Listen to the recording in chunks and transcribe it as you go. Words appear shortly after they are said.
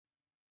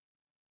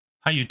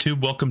Hi YouTube,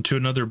 welcome to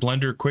another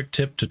Blender quick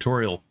tip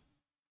tutorial.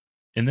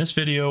 In this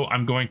video,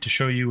 I'm going to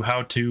show you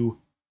how to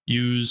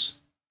use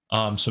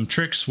some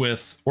tricks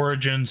with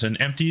origins and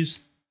empties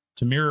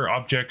to mirror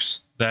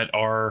objects that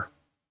are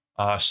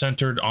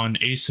centered on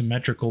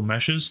asymmetrical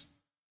meshes.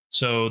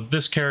 So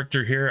this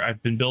character here,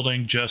 I've been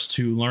building just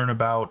to learn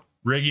about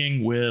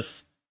rigging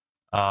with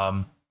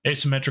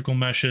asymmetrical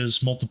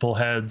meshes, multiple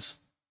heads,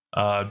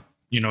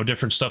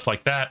 different stuff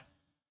like that.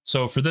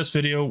 So for this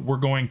video, we're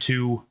going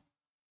to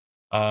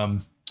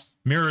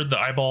mirror the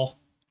eyeball,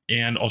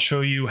 and I'll show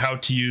you how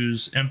to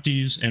use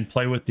empties and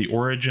play with the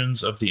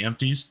origins of the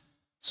empties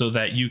so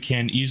that you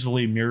can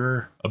easily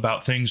mirror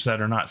about things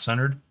that are not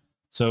centered.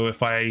 So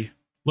if I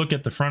look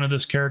at the front of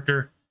this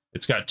character,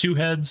 it's got two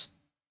heads.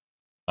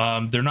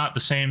 They're not the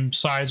same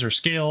size or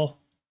scale.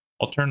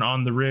 I'll turn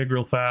on the rig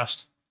real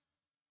fast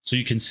so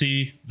you can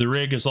see the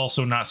rig is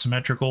also not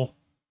symmetrical.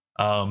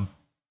 And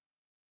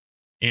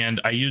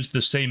I used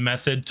the same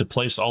method to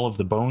place all of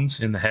the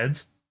bones in the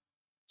heads.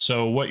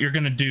 So what you're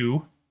going to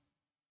do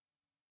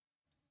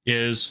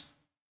is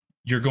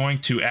you're going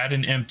to add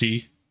an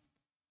empty,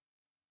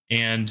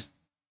 and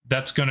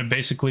that's going to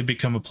basically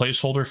become a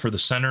placeholder for the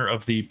center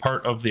of the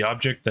part of the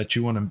object that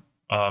you want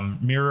to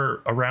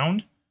mirror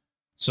around.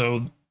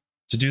 So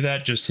to do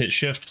that, just hit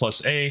Shift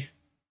plus A.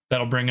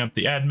 That'll bring up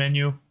the add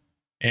menu,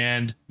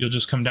 and you'll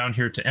just come down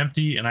here to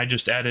empty, and I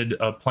just added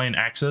a plain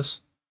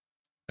axis,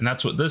 and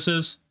that's what this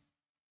is.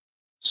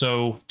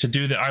 So to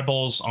do the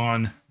eyeballs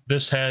on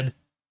this head,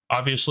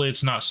 obviously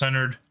it's not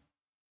centered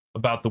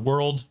about the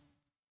world.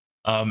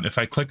 If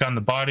I click on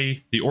the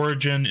body, the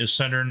origin is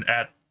centered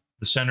at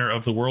the center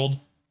of the world,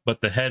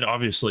 but the head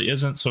obviously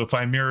isn't. So if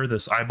I mirror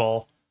this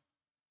eyeball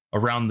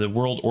around the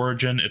world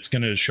origin, it's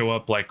going to show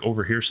up like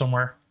over here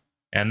somewhere,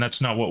 and that's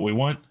not what we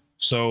want.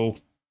 So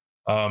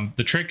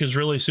the trick is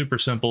really super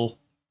simple.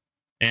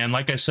 And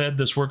like I said,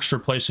 this works for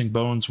placing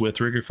bones with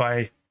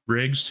Rigify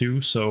rigs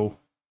too. So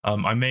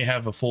I may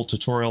have a full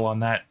tutorial on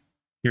that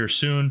here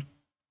soon,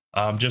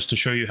 just to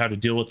show you how to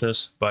deal with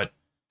this. But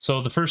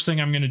so the first thing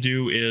I'm going to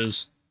do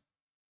is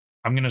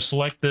I'm going to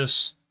select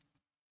this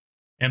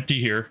empty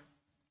here,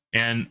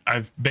 and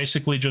I've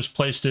basically just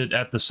placed it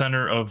at the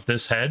center of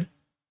this head.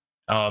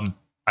 I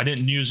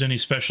didn't use any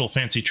special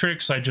fancy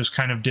tricks. I just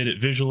kind of did it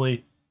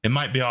visually. It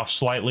might be off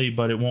slightly,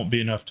 but it won't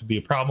be enough to be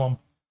a problem.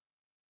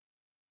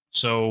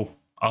 So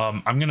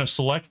I'm going to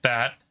select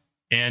that.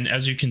 And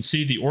as you can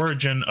see, the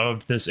origin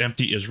of this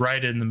empty is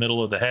right in the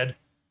middle of the head.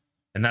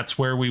 And that's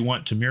where we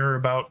want to mirror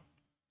about.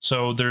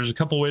 So there's a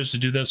couple ways to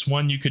do this.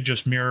 One, you could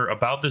just mirror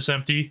about this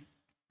empty,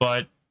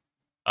 but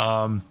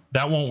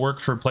that won't work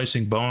for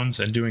placing bones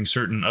and doing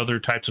certain other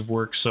types of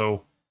work.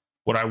 So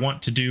what I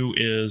want to do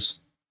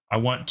is I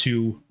want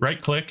to right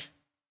click,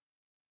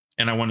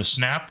 and I want to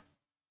snap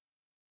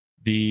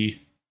the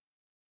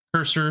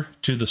cursor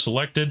to the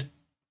selected.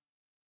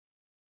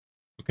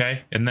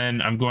 Okay, and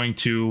then I'm going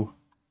to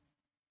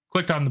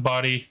click on the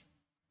body,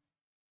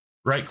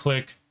 right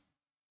click,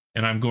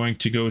 and I'm going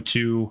to go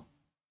to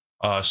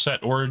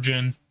set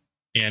origin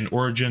and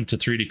origin to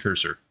 3D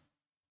cursor.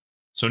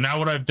 So now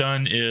what I've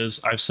done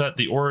is I've set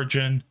the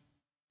origin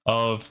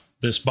of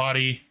this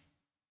body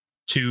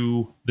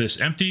to this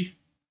empty,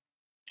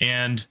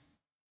 and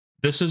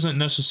this isn't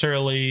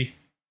necessarily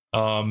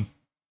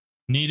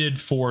needed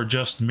for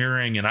just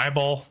mirroring an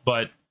eyeball,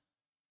 but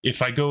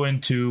if I go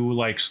into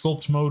like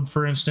sculpt mode,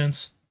 for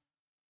instance,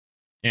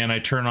 and I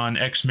turn on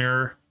X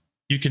mirror,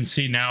 you can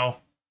see now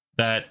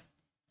that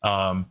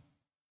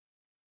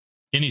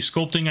any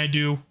sculpting I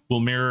do will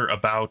mirror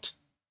about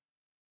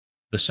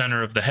the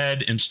center of the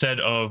head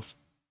instead of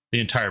the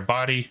entire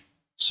body.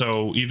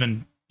 So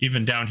even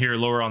down here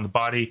lower on the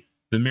body,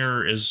 the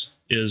mirror is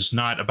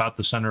not about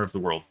the center of the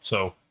world.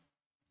 So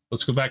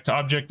let's go back to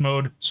object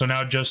mode. So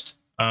now just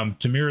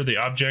to mirror the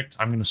object,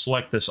 I'm going to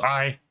select this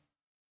eye.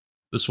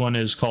 This one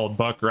is called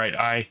Buck Right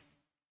Eye.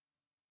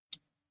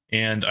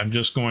 And I'm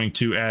just going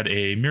to add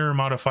a mirror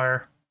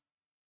modifier.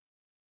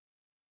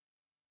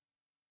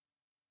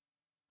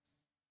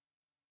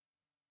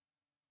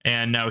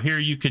 And now here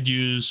you could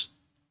use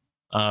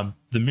the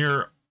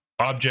mirror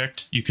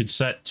object. You could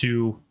set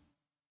to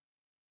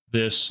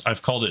this,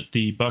 I've called it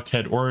the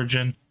Buckhead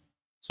origin.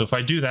 So if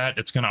I do that,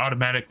 it's going to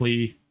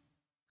automatically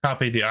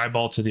copy the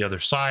eyeball to the other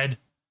side.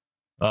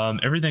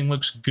 Everything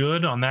looks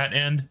good on that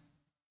end.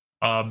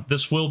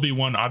 This will be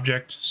one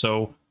object,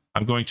 so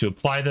I'm going to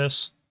apply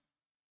this.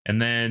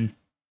 And then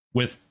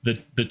with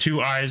the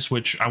two eyes,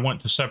 which I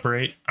want to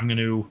separate, I'm going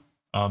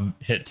to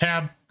hit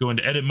tab, go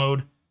into edit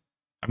mode.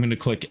 I'm going to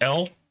click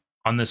L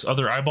on this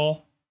other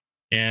eyeball,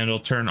 and it'll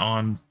turn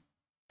on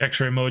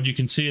X-ray mode. You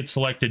can see it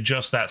selected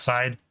just that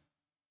side.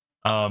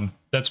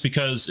 That's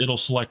because it'll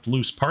select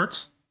loose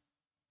parts.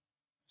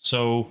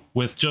 So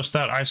with just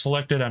that eye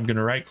selected, I'm going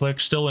to right click,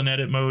 still in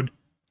edit mode,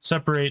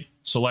 separate,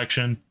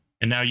 selection,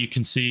 and now you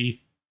can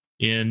see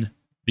in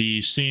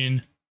the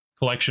scene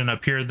collection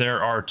up here,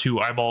 there are two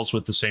eyeballs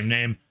with the same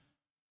name.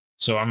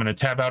 So I'm going to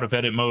tab out of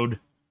edit mode,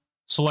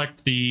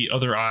 select the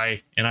other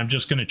eye, and I'm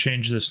just going to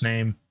change this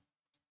name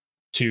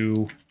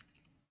to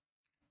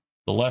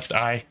the left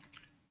eye.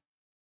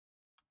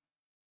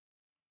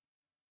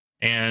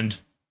 And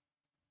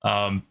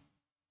I'll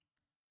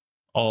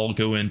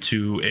go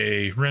into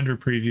a render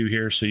preview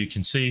here so you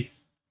can see.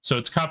 So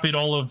it's copied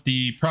all of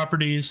the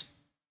properties,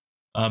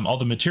 all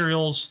the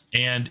materials,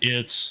 and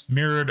it's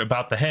mirrored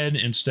about the head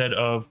instead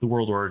of the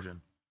world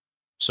origin.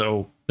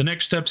 So the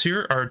next steps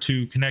here are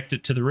to connect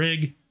it to the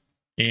rig,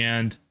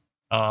 and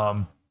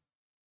to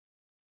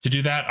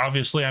do that,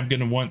 obviously, I'm going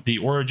to want the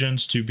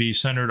origins to be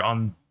centered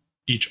on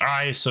each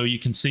eye. So you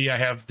can see I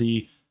have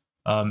the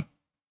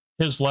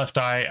his left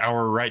eye,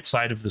 our right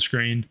side of the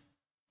screen.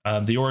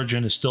 The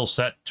origin is still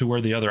set to where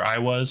the other eye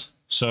was.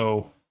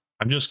 So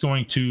I'm just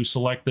going to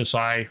select this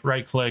eye,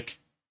 right click,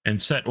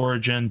 and set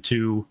origin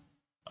to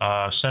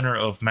center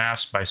of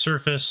mass by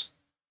surface.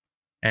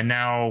 And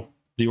now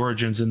the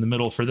origin's in the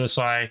middle for this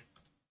eye.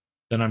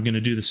 Then I'm going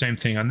to do the same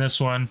thing on this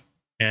one.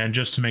 And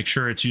just to make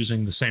sure it's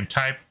using the same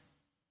type.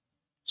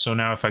 So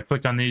now if I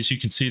click on these, you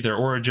can see their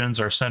origins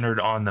are centered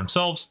on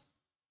themselves.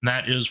 And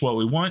that is what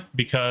we want,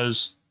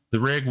 because the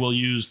rig will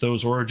use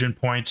those origin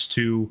points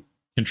to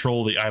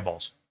control the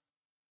eyeballs.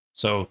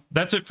 So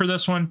that's it for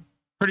this one.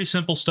 Pretty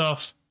simple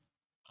stuff.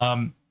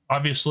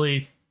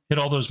 Obviously, hit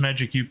all those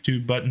magic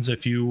YouTube buttons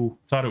if you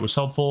thought it was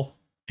helpful,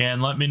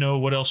 and let me know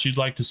what else you'd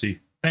like to see.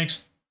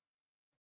 Thanks.